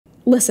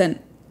Listen,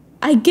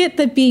 I get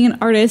that being an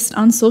artist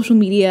on social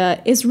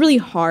media is really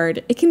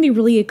hard. It can be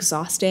really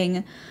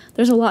exhausting.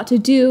 There's a lot to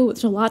do,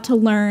 there's a lot to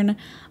learn,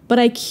 but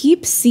I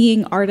keep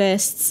seeing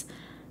artists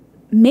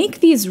make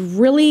these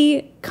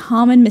really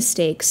common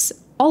mistakes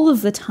all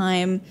of the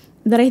time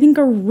that I think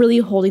are really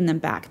holding them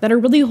back, that are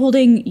really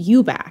holding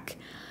you back.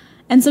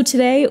 And so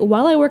today,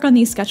 while I work on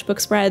these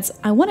sketchbook spreads,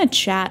 I want to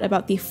chat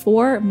about the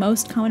 4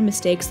 most common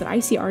mistakes that I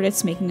see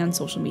artists making on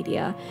social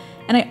media.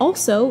 And I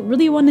also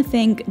really want to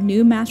thank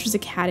New Masters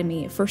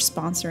Academy for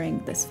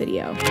sponsoring this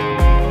video.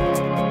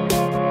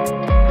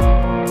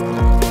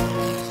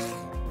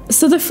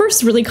 So the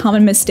first really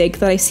common mistake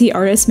that I see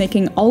artists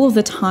making all of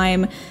the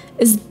time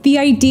is the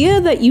idea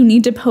that you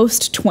need to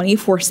post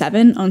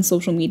 24/7 on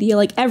social media,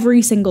 like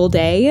every single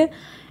day.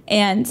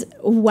 And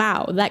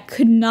wow, that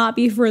could not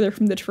be further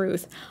from the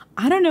truth.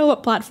 I don't know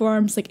what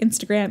platforms like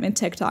Instagram and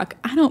TikTok,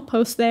 I don't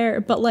post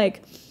there, but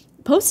like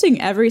posting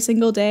every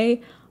single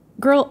day,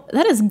 girl,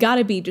 that has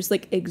gotta be just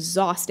like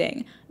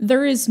exhausting.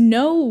 There is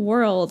no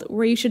world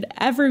where you should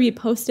ever be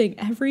posting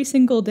every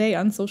single day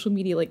on social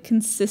media, like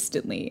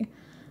consistently.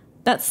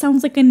 That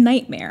sounds like a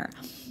nightmare.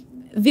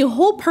 The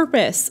whole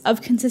purpose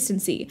of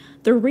consistency,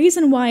 the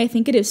reason why I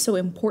think it is so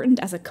important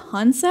as a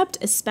concept,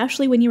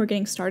 especially when you are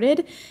getting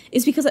started,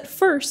 is because at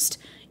first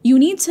you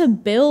need to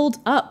build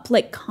up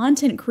like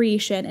content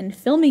creation and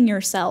filming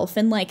yourself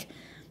and like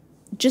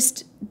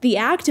just the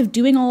act of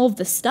doing all of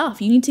the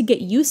stuff. You need to get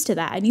used to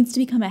that. It needs to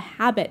become a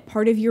habit,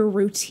 part of your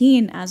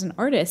routine as an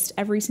artist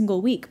every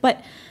single week.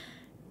 But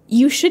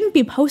you shouldn't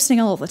be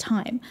posting all the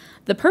time.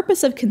 The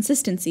purpose of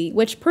consistency,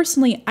 which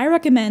personally I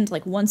recommend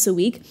like once a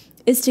week,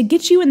 is to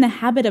get you in the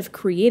habit of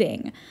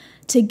creating,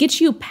 to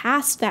get you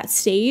past that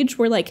stage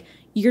where like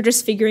you're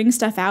just figuring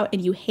stuff out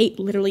and you hate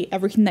literally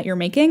everything that you're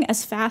making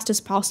as fast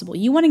as possible.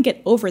 You want to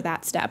get over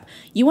that step.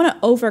 You want to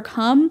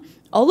overcome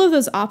all of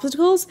those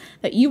obstacles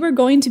that you were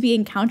going to be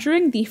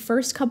encountering the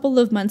first couple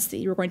of months that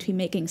you were going to be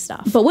making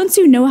stuff. But once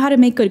you know how to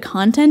make good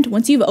content,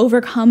 once you've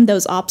overcome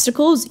those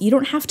obstacles, you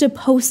don't have to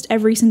post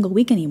every single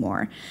week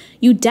anymore.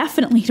 You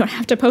definitely don't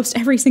have to post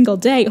every single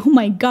day. Oh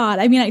my God.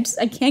 I mean,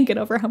 I can't get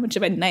over how much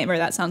of a nightmare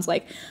that sounds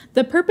like.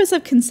 The purpose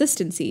of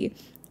consistency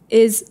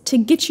is to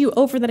get you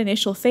over that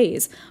initial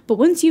phase. But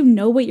once you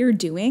know what you're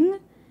doing,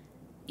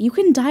 you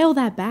can dial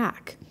that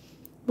back.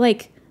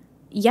 Like,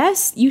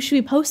 yes, you should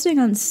be posting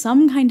on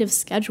some kind of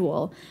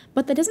schedule,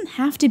 but that doesn't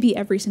have to be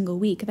every single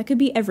week. That could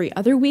be every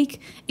other week.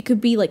 It could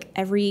be like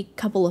every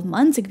couple of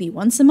months. It could be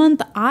once a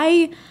month.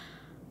 I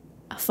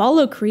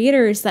follow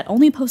creators that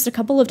only post a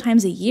couple of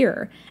times a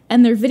year,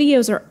 and their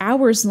videos are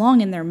hours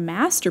long and they're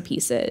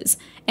masterpieces.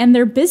 And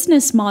their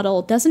business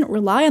model doesn't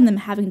rely on them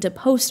having to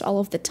post all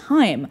of the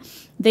time.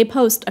 They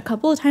post a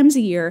couple of times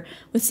a year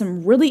with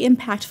some really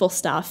impactful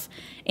stuff,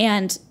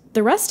 and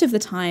the rest of the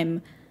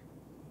time,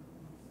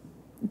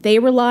 they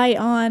rely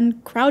on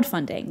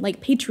crowdfunding,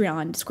 like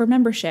Patreon, Discord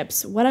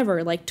memberships,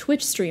 whatever, like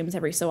Twitch streams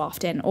every so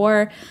often,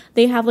 or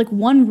they have like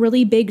one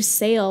really big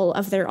sale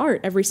of their art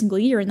every single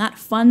year, and that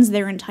funds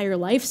their entire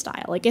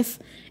lifestyle. Like if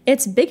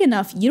it's big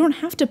enough, you don't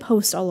have to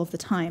post all of the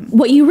time.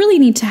 What you really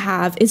need to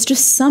have is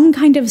just some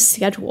kind of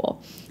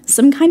schedule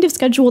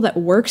that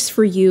works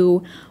for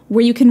you,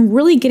 where you can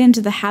really get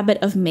into the habit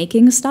of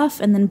making stuff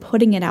and then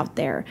putting it out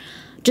there.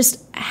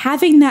 Just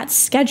having that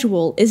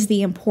schedule is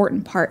the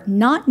important part,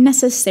 not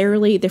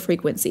necessarily the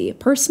frequency.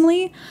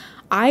 Personally,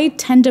 I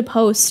tend to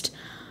post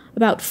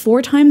about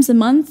 4 times a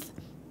month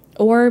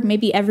or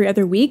maybe every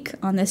other week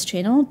on this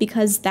channel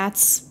because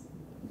that's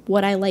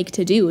what I like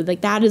to do. Like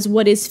that is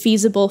what is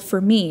feasible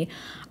for me.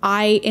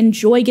 I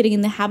enjoy getting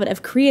in the habit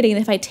of creating,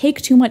 and if I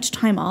take too much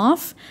time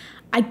off,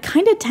 I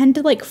kind of tend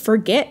to like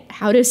forget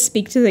how to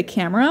speak to the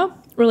camera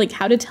or like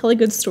how to tell a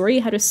good story,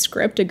 how to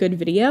script a good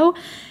video.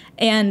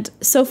 And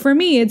so for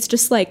me, it's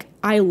just like,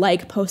 I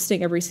like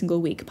posting every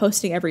single week.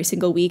 Posting every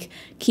single week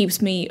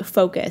keeps me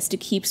focused. It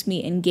keeps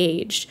me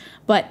engaged.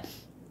 But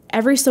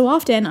every so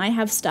often I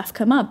have stuff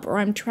come up, or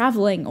I'm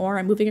traveling, or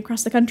I'm moving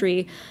across the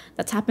country.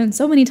 That's happened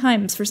so many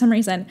times for some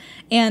reason.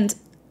 And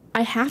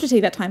I have to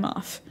take that time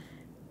off.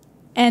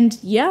 And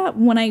yeah,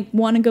 when I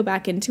want to go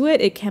back into it,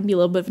 it can be a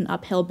little bit of an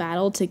uphill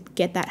battle to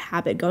get that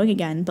habit going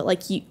again. But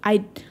like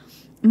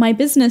my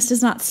business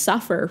does not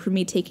suffer from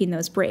me taking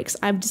those breaks.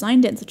 I've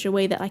designed it in such a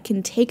way that I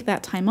can take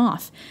that time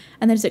off,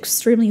 and that is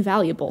extremely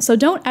valuable. So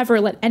don't ever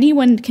let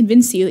anyone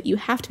convince you that you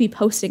have to be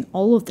posting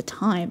all of the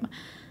time.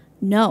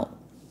 No.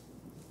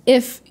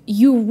 If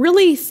you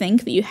really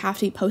think that you have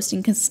to be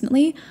posting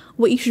consistently,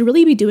 what you should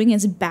really be doing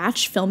is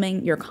batch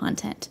filming your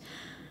content.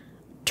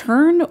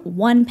 Turn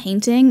one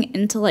painting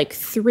into like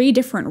 3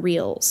 different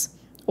reels,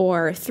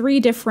 or 3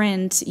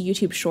 different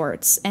YouTube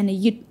shorts, and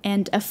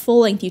a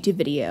full-length YouTube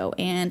video,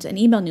 and an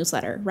email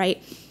newsletter,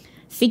 right?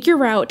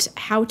 Figure out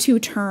how to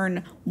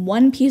turn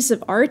one piece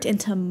of art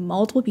into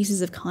multiple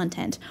pieces of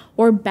content,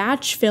 or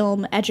batch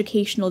film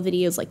educational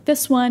videos like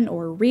this one,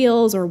 or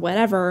reels, or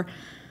whatever.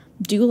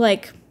 Do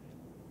like,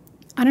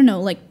 I don't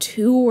know, like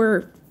 2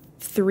 or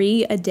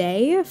 3 a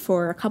day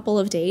for a couple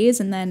of days,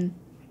 and then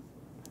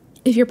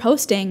if you're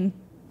posting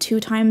 2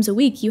 times a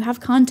week, you have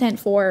content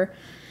for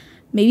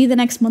maybe the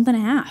next month and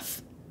a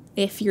half,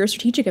 if you're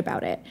strategic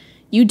about it.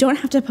 You don't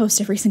have to post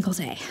every single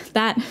day.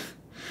 That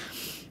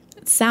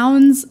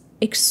sounds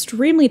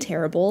extremely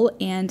terrible,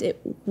 and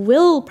it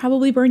will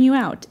probably burn you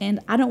out, and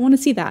I don't want to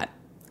see that.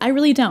 I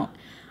really don't.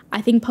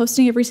 I think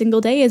posting every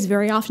single day is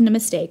very often a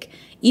mistake.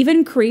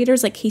 Even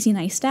creators like Casey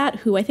Neistat,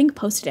 who I think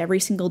posted every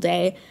single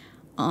day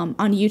on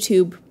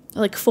YouTube,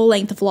 like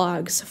full-length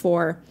vlogs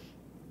for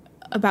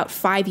about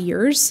 5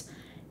 years,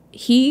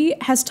 he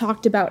has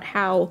talked about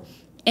how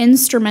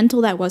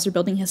instrumental that was for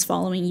building his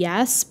following,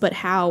 yes, but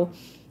how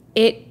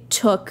it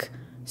took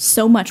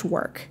so much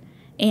work,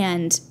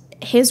 and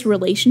his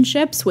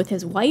relationships with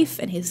his wife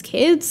and his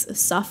kids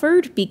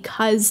suffered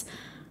because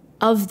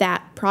of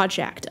that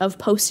project of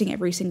posting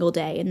every single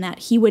day, and that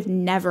he would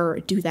never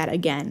do that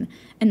again,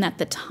 and that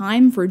the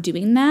time for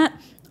doing that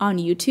on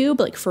YouTube,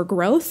 like for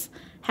growth,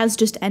 has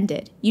just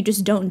ended. You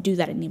just don't do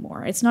that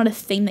anymore. It's not a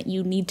thing that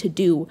you need to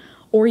do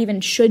or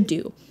even should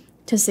do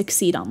to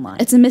succeed online.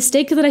 It's a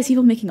mistake that I see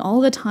people making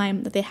all the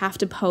time, that they have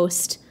to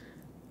post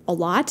a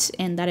lot,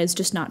 and that is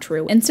just not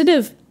true. Instead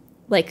of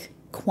like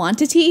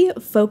quantity,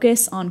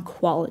 focus on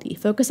quality.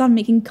 Focus on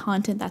making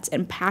content that's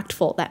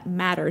impactful, that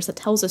matters, that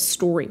tells a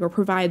story or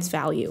provides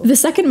value. The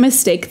second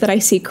mistake that I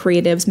see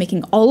creatives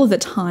making all of the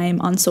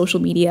time on social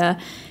media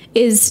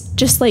is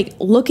just like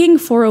looking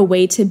for a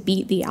way to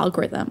beat the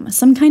algorithm,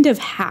 some kind of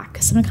hack,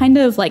 some kind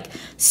of like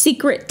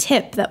secret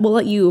tip that will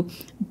let you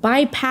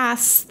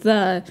bypass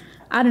the,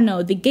 I don't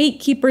know, the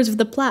gatekeepers of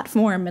the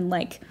platform, and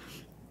like,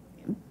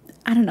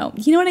 I don't know,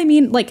 you know what I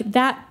mean? Like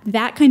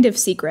that kind of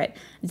secret,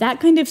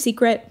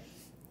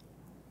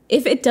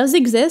 if it does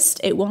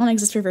exist, it won't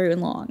exist for very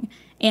long,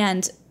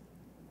 and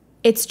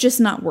it's just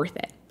not worth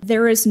it.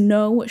 There is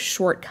no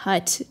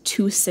shortcut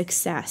to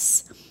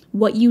success.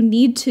 What you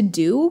need to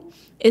do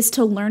is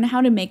to learn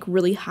how to make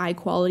really high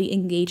quality,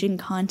 engaging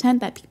content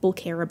that people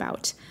care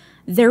about.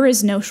 There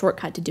is no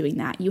shortcut to doing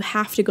that. You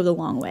have to go the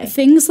long way.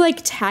 Things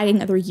like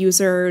tagging other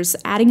users,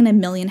 adding in a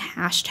million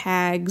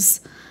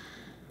hashtags,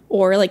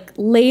 or like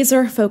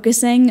laser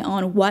focusing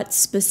on what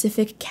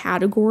specific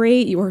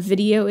category your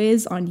video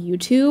is on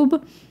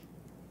YouTube,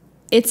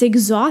 it's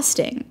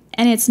exhausting,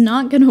 and it's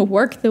not gonna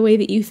work the way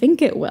that you think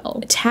it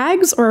will.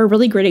 Tags are a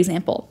really great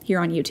example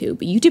here on YouTube.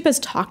 YouTube has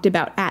talked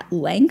about at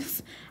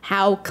length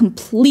how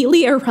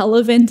completely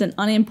irrelevant and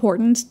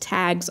unimportant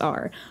tags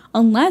are.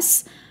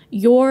 Unless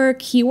your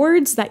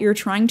keywords that you're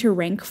trying to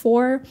rank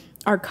for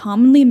are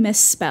commonly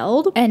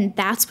misspelled, and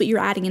that's what you're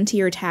adding into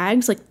your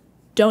tags, like,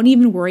 don't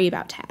even worry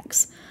about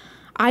tags.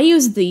 I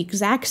use the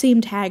exact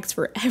same tags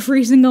for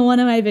every single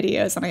one of my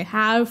videos, and I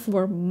have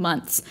for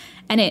months,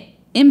 and it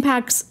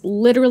impacts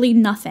literally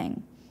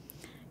nothing.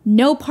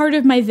 No part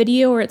of my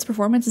video or its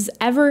performance is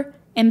ever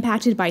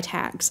impacted by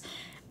tags.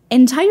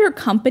 Entire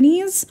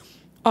companies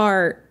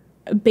are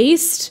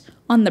based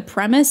on the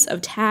premise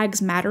of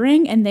tags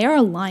mattering, and they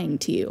are lying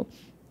to you.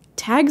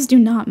 Tags do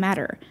not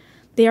matter.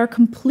 They are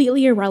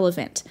completely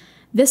irrelevant.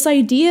 This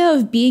idea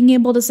of being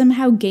able to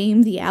somehow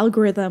game the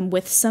algorithm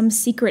with some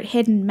secret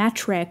hidden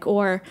metric,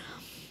 or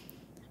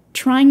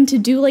trying to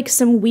do like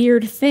some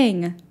weird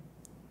thing,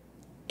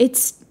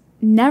 it's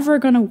never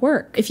gonna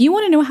work. If you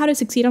want to know how to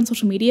succeed on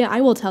social media,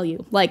 I will tell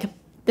you. Like,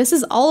 this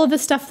is all of the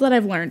stuff that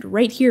I've learned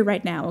right here,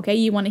 right now, okay?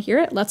 You want to hear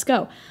it? Let's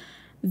go.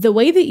 The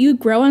way that you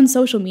grow on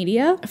social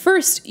media,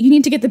 first, you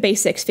need to get the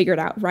basics figured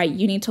out, right?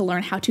 You need to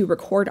learn how to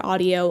record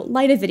audio,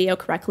 light a video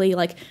correctly,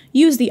 like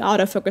use the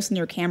autofocus in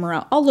your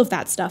camera, all of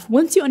that stuff.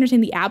 Once you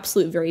understand the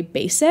absolute very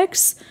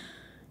basics,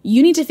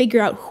 you need to figure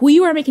out who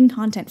you are making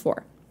content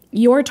for,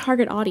 your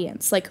target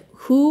audience. Like,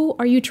 who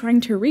are you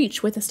trying to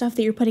reach with the stuff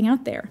that you're putting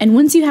out there? And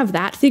once you have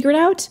that figured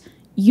out,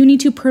 you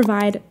need to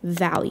provide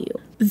value.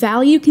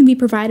 Value can be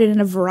provided in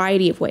a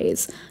variety of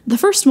ways. The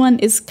first one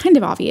is kind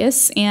of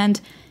obvious,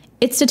 and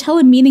it's to tell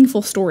a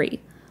meaningful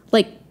story.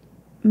 Like,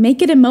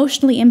 make it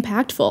emotionally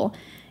impactful.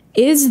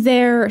 Is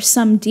there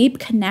some deep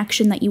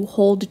connection that you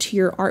hold to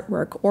your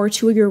artwork or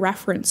to your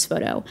reference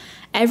photo?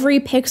 Every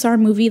Pixar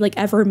movie like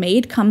ever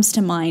made comes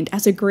to mind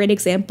as a great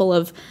example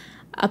of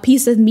a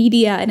piece of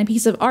media and a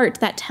piece of art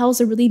that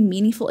tells a really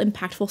meaningful,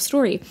 impactful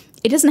story.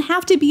 It doesn't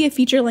have to be a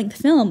feature-length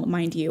film,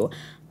 mind you,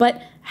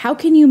 but how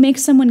can you make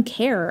someone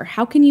care?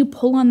 How can you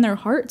pull on their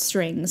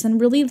heartstrings and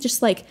really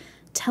just like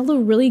tell a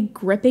really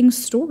gripping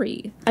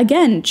story?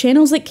 Again,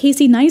 channels like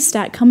Casey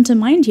Neistat come to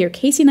mind here.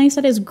 Casey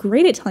Neistat is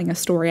great at telling a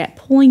story, at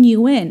pulling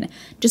you in,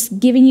 just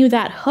giving you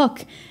that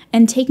hook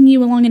and taking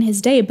you along in his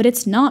day, but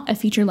it's not a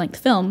feature-length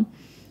film.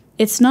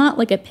 It's not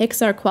like a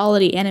Pixar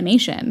quality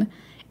animation.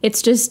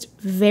 It's just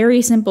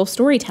very simple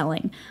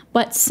storytelling,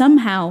 but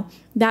somehow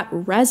that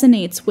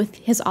resonates with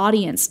his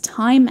audience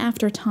time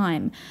after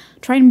time.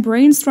 Try and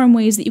brainstorm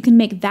ways that you can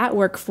make that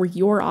work for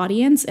your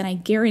audience, and I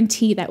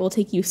guarantee that will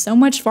take you so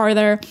much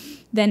farther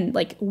than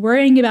like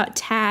worrying about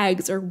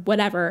tags or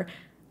whatever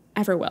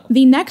ever will.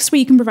 The next way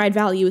you can provide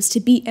value is to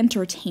be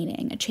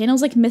entertaining.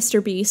 Channels like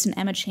MrBeast and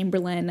Emma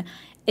Chamberlain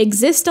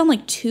exist on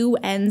like two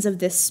ends of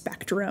this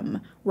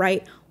spectrum,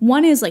 right?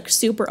 One is like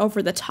super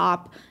over the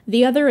top,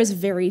 the other is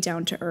very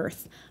down to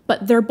earth,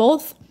 but they're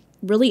both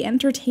really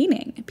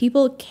entertaining.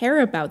 People care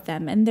about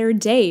them and their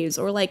days,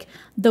 or like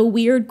the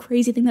weird,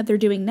 crazy thing that they're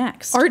doing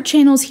next. Art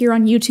channels here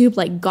on YouTube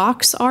like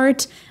Gox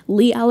Art,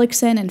 Lee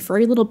Alexson, and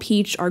Furry Little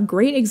Peach are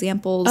great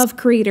examples of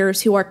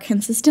creators who are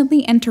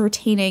consistently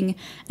entertaining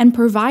and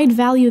provide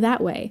value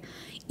that way.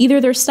 Either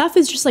their stuff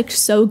is just like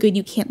so good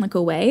you can't look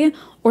away,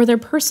 or their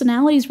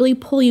personalities really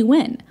pull you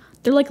in.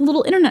 They're like a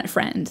little internet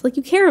friend. Like,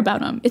 you care about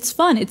them. It's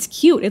fun. It's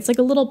cute. It's like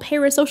a little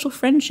parasocial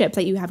friendship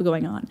that you have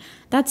going on.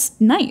 That's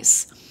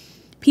nice.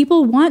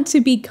 People want to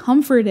be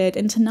comforted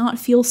and to not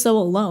feel so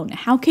alone.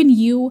 How can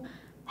you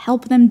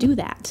help them do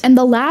that? And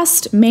the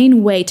last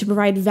main way to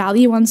provide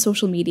value on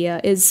social media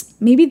is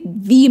maybe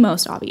the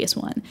most obvious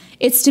one.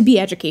 It's to be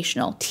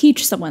educational.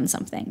 Teach someone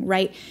something,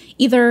 right?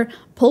 Either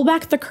pull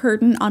back the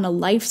curtain on a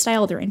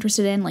lifestyle they're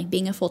interested in, like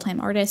being a full-time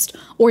artist,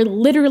 or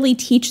literally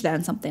teach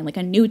them something, like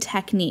a new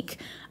technique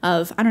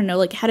of, I don't know,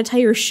 like how to tie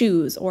your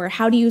shoes, or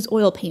how to use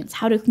oil paints,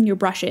 how to clean your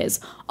brushes,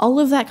 all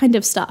of that kind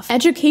of stuff.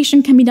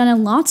 Education can be done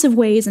in lots of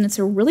ways, and it's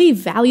a really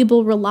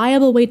valuable,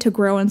 reliable way to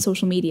grow on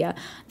social media.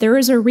 There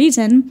is a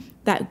reason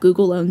that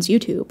Google owns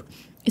YouTube.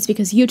 It's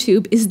because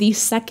YouTube is the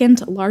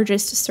second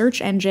largest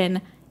search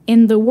engine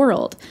in the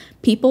world.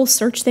 People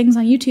search things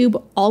on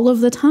YouTube all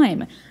of the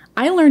time.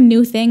 I learn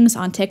new things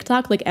on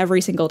TikTok like every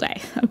single day,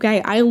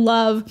 okay? I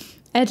love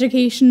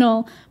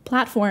educational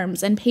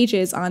platforms and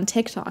pages on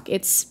TikTok.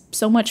 It's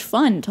so much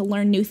fun to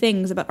learn new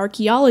things about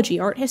archaeology,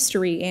 art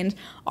history, and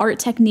art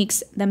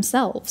techniques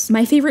themselves.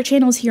 My favorite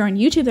channels here on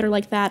YouTube that are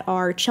like that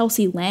are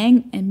Chelsea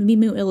Lang and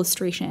Mumimu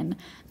Illustration.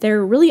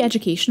 They're really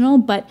educational,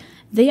 but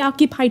they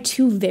occupy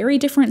two very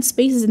different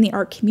spaces in the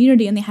art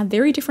community, and they have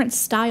very different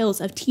styles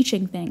of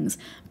teaching things,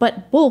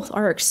 but both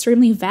are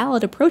extremely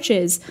valid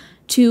approaches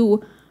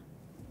to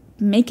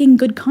making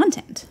good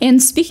content.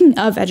 And speaking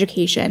of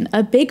education,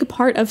 a big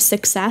part of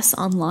success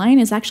online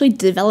is actually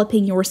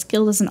developing your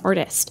skills as an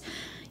artist.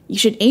 You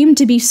should aim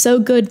to be so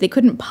good they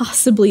couldn't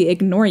possibly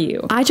ignore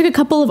you. I took a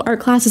couple of art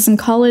classes in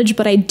college,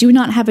 but I do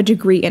not have a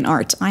degree in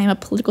art. I am a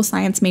political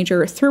science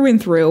major through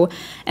and through,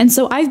 and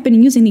so I've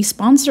been using the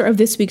sponsor of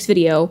this week's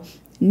video,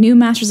 New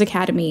Masters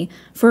Academy,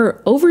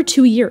 for over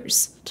 2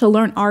 years to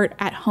learn art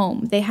at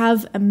home. They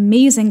have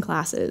amazing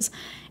classes,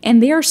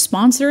 and they are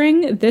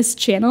sponsoring this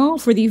channel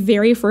for the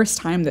very first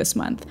time this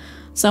month.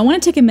 So I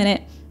want to take a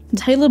minute and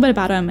tell you a little bit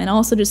about them, and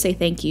also just say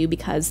thank you,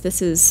 because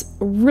this is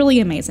really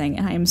amazing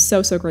and I am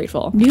so, so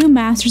grateful. New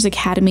Masters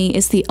Academy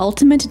is the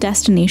ultimate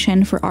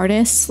destination for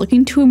artists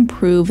looking to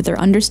improve their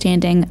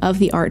understanding of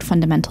the art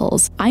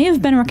fundamentals. I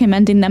have been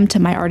recommending them to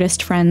my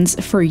artist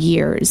friends for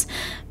years,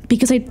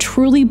 because I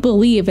truly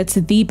believe it's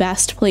the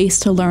best place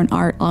to learn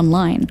art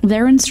online.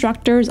 Their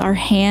instructors are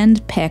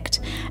hand-picked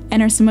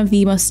and are some of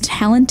the most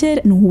talented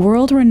and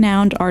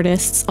world-renowned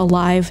artists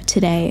alive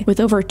today.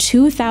 With over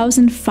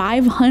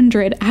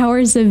 2,500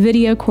 hours of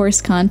video course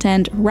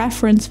content,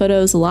 reference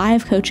photos,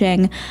 live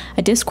coaching,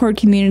 a Discord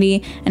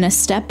community, and a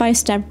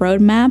step-by-step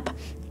roadmap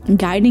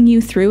guiding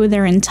you through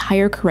their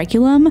entire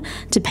curriculum,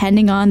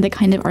 depending on the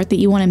kind of art that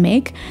you want to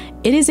make,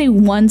 it is a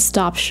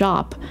one-stop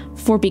shop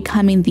for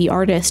becoming the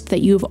artist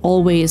that you've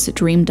always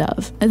dreamed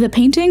of. The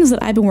paintings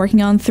that I've been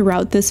working on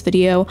throughout this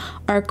video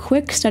are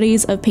quick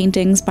studies of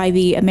paintings by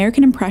the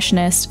American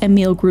Impressionist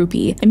Emile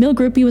Groupie. Emile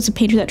Groupie was a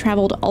painter that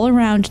traveled all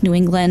around New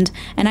England,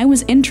 and I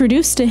was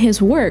introduced to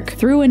his work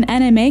through an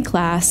NMA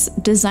class,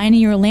 Designing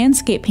Your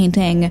Landscape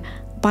Painting,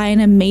 by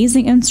an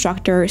amazing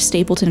instructor,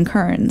 Stapleton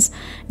Kearns.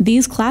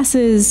 These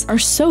classes are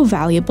so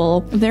valuable.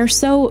 They're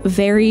so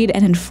varied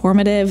and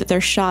informative. They're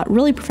shot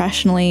really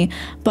professionally,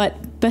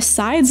 but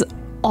besides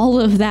all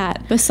of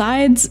that,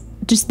 besides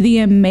just the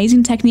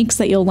amazing techniques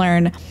that you'll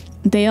learn,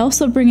 they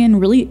also bring in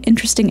really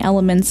interesting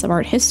elements of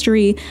art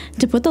history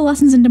to put the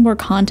lessons into more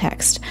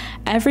context.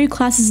 Every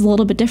class is a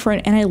little bit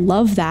different, and I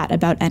love that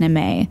about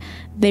NMA.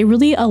 They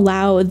really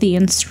allow the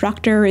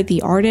instructor,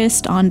 the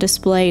artist on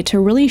display to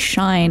really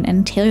shine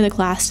and tailor the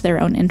class to their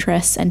own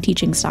interests and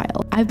teaching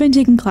style. I've been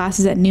taking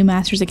classes at New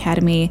Masters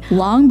Academy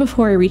long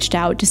before I reached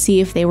out to see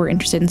if they were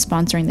interested in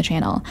sponsoring the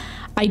channel.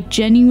 I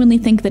genuinely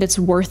think that it's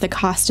worth the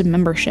cost of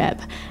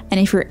membership, and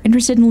if you're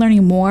interested in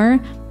learning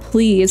more,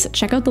 please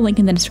check out the link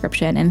in the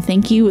description, and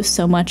thank you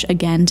so much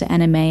again to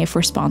NMA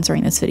for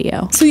sponsoring this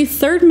video. So the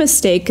third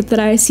mistake that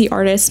I see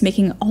artists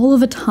making all of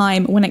the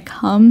time when it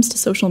comes to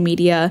social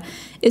media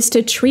is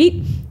to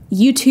treat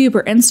YouTube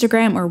or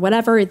Instagram or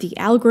whatever, the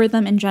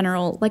algorithm in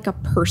general, like a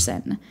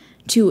person,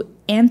 to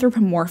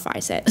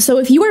anthropomorphize it. So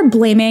if you are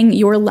blaming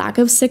your lack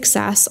of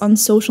success on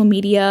social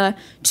media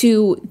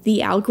to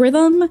the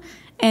algorithm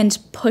and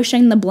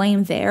pushing the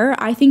blame there,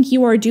 I think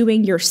you are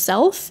doing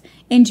yourself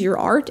and your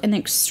art an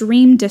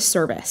extreme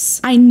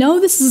disservice. I know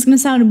this is gonna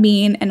sound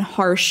mean and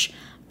harsh,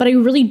 but I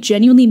really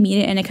genuinely mean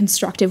it in a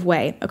constructive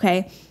way,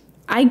 okay?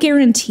 I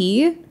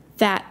guarantee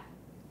that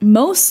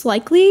most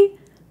likely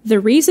the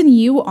reason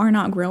you are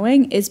not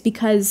growing is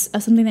because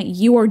of something that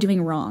you are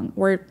doing wrong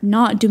or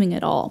not doing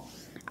at all.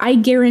 I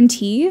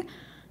guarantee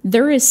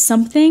there is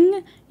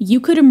something you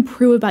could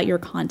improve about your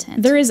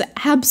content. There is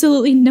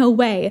absolutely no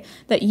way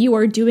that you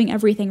are doing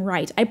everything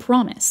right. I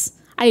promise.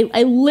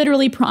 I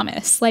literally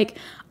promise. Like,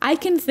 I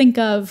can think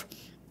of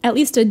at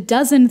least a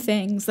dozen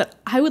things that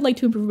I would like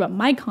to improve about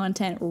my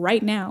content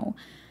right now.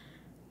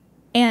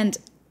 And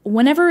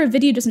whenever a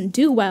video doesn't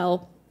do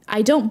well,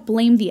 I don't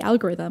blame the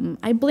algorithm.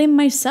 I blame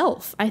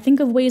myself. I think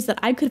of ways that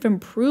I could have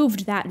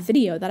improved that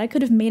video, that I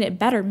could have made it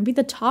better. Maybe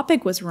the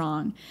topic was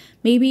wrong.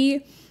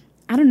 Maybe,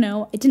 I don't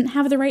know, it didn't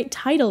have the right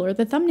title or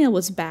the thumbnail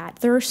was bad.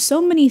 There are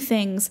so many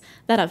things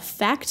that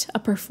affect a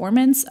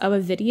performance of a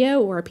video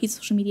or a piece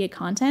of social media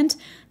content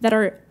that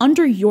are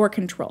under your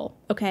control,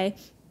 okay?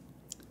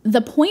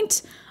 The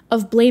point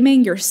of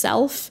blaming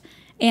yourself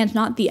and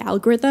not the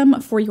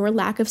algorithm for your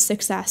lack of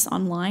success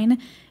online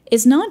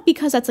is not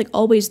because that's like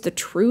always the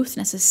truth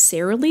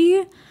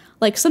necessarily.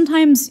 Like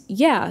sometimes,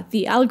 yeah,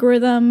 the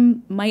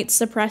algorithm might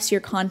suppress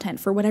your content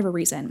for whatever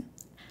reason.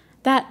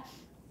 That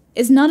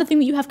is not a thing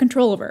that you have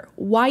control over.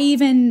 Why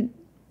even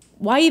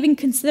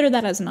consider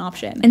that as an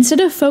option?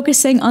 Instead of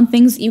focusing on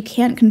things that you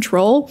can't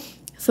control,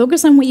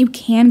 focus on what you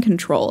can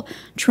control.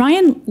 Try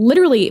and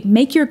literally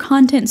make your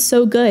content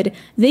so good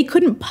they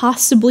couldn't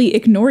possibly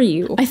ignore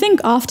you. I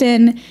think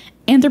often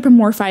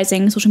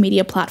anthropomorphizing social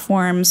media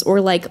platforms or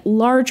like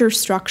larger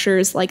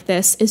structures like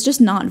this is just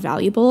not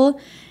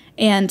valuable.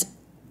 And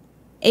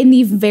in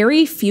the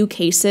very few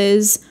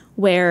cases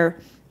where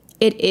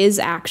it is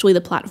actually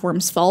the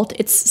platform's fault,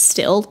 it's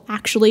still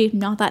actually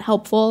not that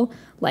helpful.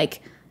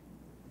 Like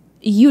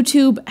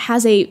YouTube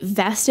has a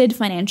vested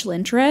financial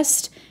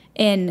interest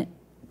in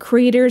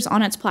creators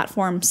on its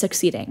platform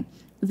succeeding.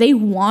 They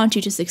want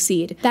you to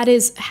succeed. That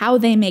is how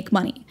they make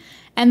money.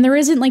 And there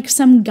isn't like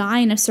some guy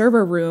in a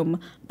server room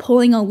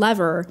pulling a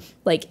lever,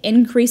 like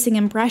increasing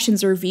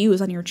impressions or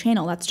views on your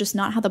channel. That's just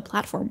not how the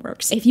platform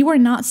works. If you are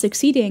not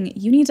succeeding,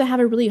 you need to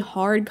have a really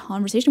hard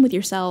conversation with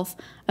yourself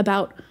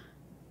about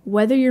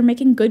whether you're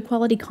making good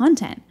quality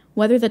content,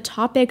 whether the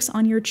topics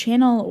on your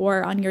channel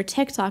or on your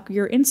TikTok or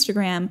your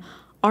Instagram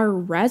are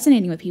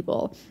resonating with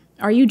people.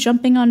 Are you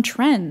jumping on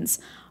trends?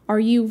 Are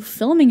you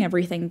filming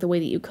everything the way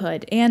that you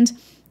could? And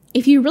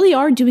if you really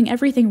are doing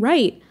everything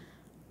right,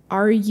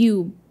 are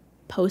you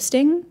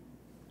posting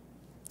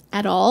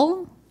at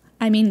all?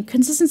 I mean,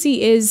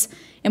 consistency is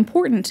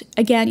important.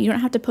 Again, you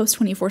don't have to post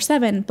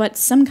 24/7, but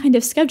some kind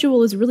of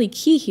schedule is really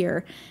key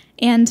here.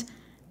 And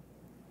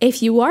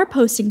if you are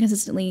posting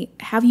consistently,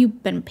 have you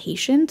been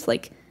patient?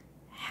 Like,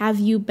 have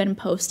you been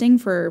posting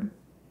for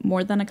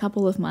more than a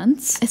couple of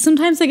months?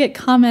 Sometimes I get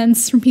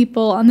comments from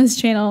people on this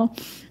channel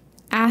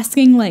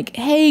asking like,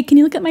 hey, can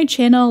you look at my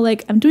channel?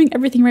 Like, I'm doing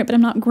everything right, but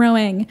I'm not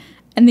growing.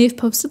 And they've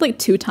posted like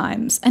 2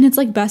 times. And it's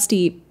like,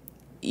 bestie,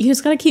 you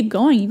just gotta keep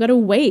going. You gotta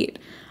wait.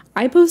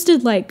 I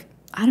posted like,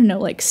 I don't know,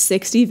 like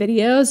 60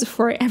 videos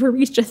before I ever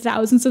reached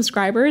 1,000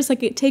 subscribers.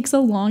 Like, it takes a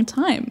long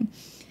time.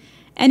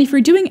 And if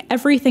you're doing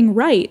everything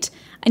right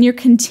and you're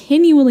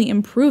continually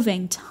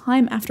improving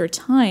time after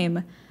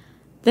time,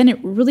 then it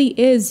really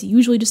is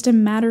usually just a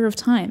matter of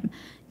time.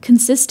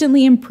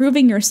 Consistently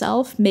improving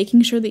yourself,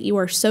 making sure that you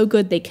are so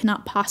good they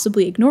cannot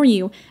possibly ignore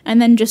you,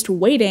 and then just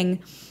waiting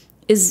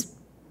is,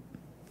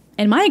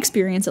 in my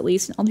experience at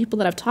least, and all the people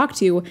that I've talked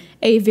to,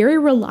 a very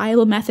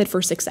reliable method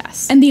for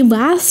success. And the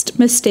last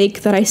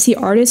mistake that I see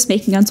artists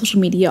making on social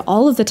media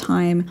all of the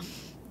time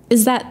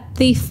is that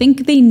they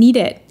think they need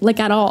it, like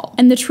at all.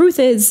 And the truth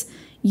is,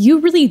 you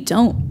really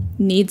don't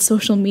need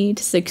social media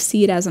to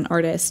succeed as an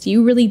artist.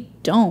 You really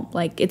don't.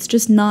 Like, it's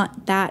just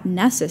not that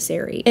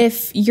necessary.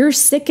 If you're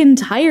sick and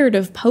tired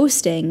of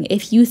posting,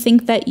 if you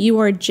think that you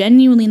are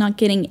genuinely not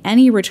getting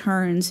any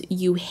returns,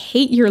 you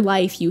hate your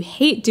life, you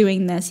hate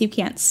doing this, you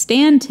can't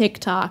stand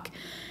TikTok,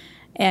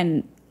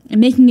 and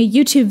making a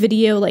YouTube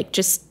video like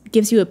just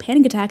gives you a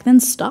panic attack, then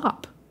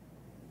stop.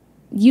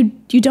 You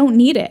don't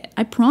need it.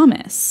 I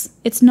promise.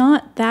 It's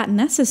not that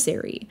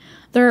necessary.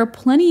 There are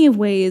plenty of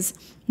ways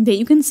that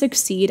you can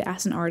succeed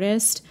as an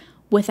artist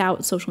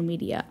without social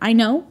media. I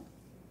know.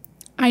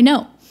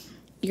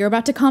 You're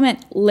about to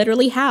comment,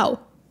 literally how?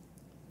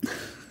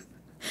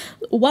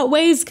 What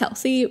ways,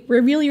 Kelsey?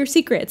 Reveal your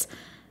secrets.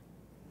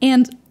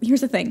 And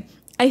here's the thing.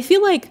 I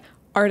feel like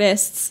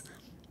artists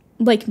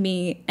like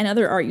me and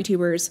other art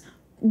YouTubers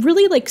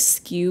really like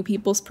skew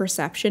people's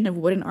perception of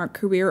what an art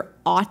career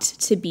ought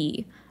to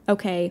be,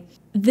 okay?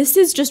 This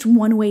is just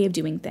one way of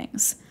doing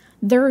things.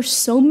 There are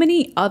so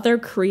many other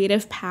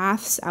creative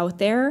paths out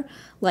there,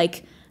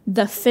 like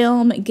the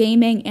film,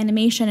 gaming,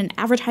 animation, and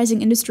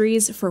advertising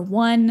industries for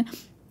one.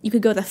 You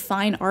could go the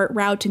fine art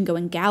route and go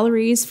in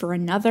galleries for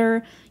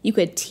another. You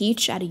could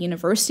teach at a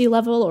university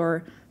level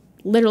or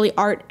literally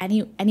art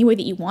any way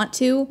that you want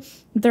to.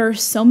 There are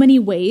so many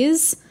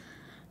ways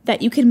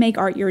that you can make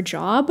art your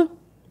job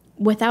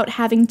without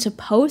having to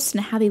post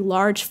and have a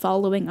large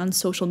following on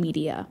social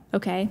media,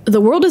 okay? The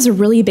world is a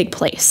really big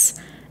place.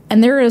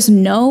 And there is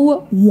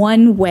no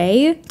one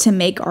way to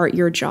make art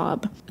your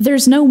job.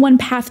 There's no one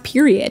path,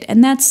 period.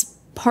 And that's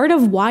part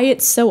of why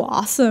it's so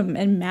awesome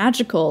and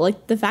magical,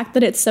 like the fact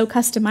that it's so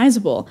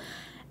customizable.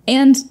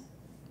 And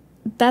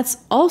that's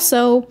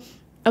also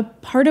a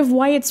part of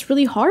why it's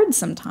really hard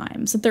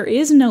sometimes, that there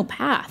is no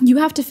path. You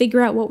have to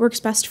figure out what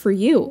works best for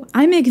you.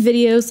 I make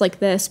videos like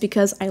this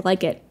because I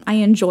like it. I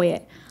enjoy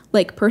it.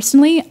 Like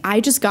personally,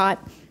 I just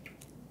got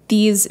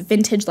these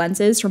vintage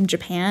lenses from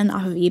Japan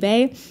off of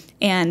eBay,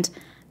 and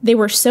they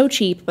were so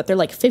cheap, but they're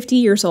like 50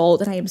 years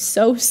old, and I am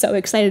so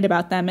excited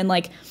about them. And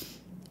like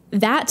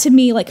that to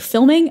me, like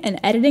filming and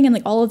editing and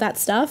like all of that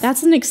stuff,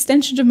 that's an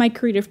extension of my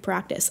creative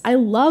practice. I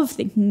love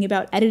thinking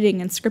about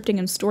editing and scripting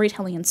and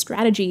storytelling and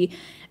strategy.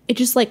 It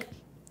just like,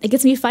 it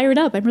gets me fired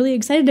up. I'm really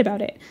excited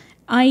about it.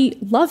 I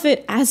love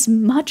it as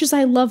much as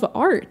I love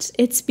art.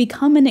 It's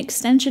become an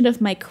extension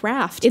of my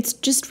craft. It's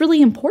just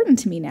really important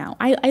to me now.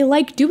 I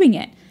like doing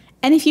it.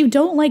 And if you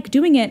don't like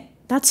doing it,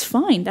 that's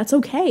fine. That's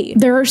okay.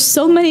 There are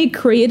so many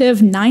creative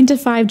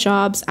 9-to-5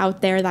 jobs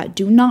out there that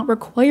do not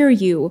require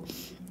you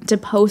to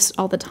post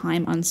all the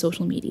time on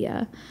social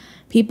media.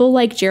 People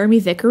like Jeremy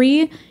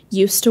Vickery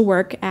used to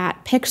work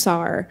at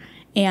Pixar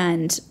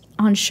and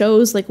on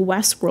shows like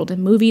Westworld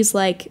and movies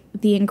like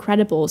The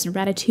Incredibles and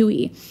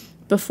Ratatouille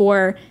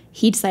before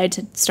he decided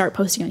to start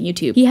posting on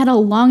YouTube. He had a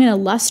long and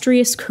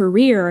illustrious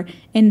career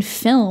in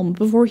film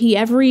before he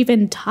ever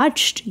even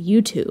touched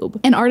YouTube.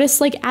 And artists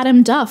like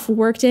Adam Duff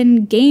worked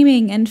in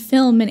gaming and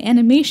film and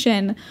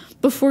animation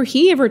before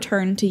he ever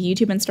turned to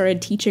YouTube and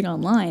started teaching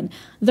online.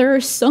 There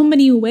are so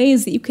many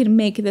ways that you can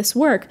make this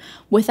work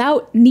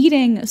without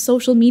needing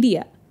social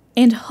media.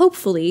 And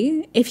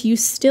hopefully, if you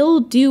still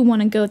do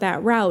want to go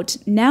that route,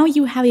 now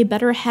you have a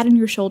better head on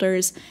your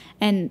shoulders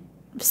and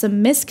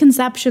some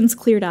misconceptions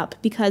cleared up,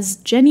 because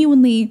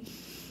genuinely,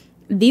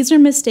 these are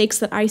mistakes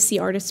that I see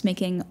artists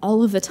making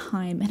all of the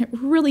time, and it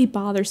really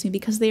bothers me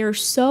because they are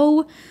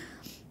so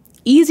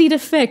easy to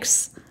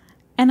fix.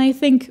 And I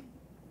think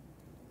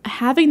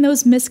having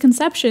those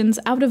misconceptions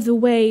out of the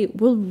way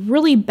will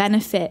really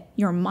benefit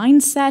your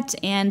mindset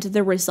and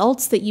the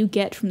results that you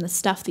get from the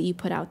stuff that you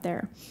put out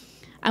there.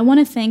 I want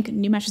to thank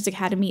New Matches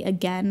Academy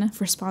again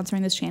for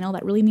sponsoring this channel.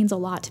 That really means a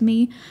lot to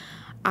me.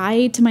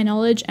 I, to my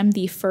knowledge, am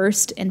the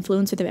first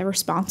influencer they've ever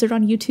sponsored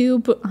on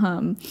YouTube.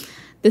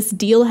 This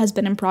deal has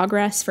been in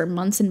progress for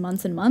months and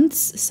months and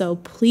months, so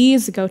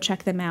please go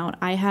check them out.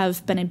 I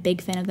have been a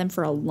big fan of them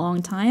for a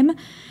long time,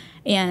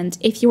 and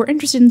if you're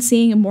interested in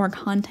seeing more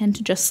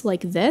content just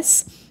like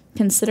this,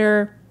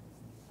 consider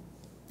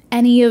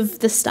any of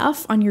the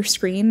stuff on your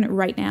screen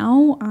right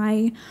now.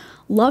 I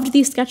loved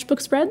these sketchbook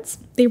spreads.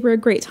 They were a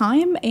great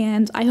time,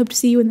 and I hope to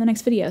see you in the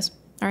next videos.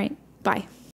 All right, bye.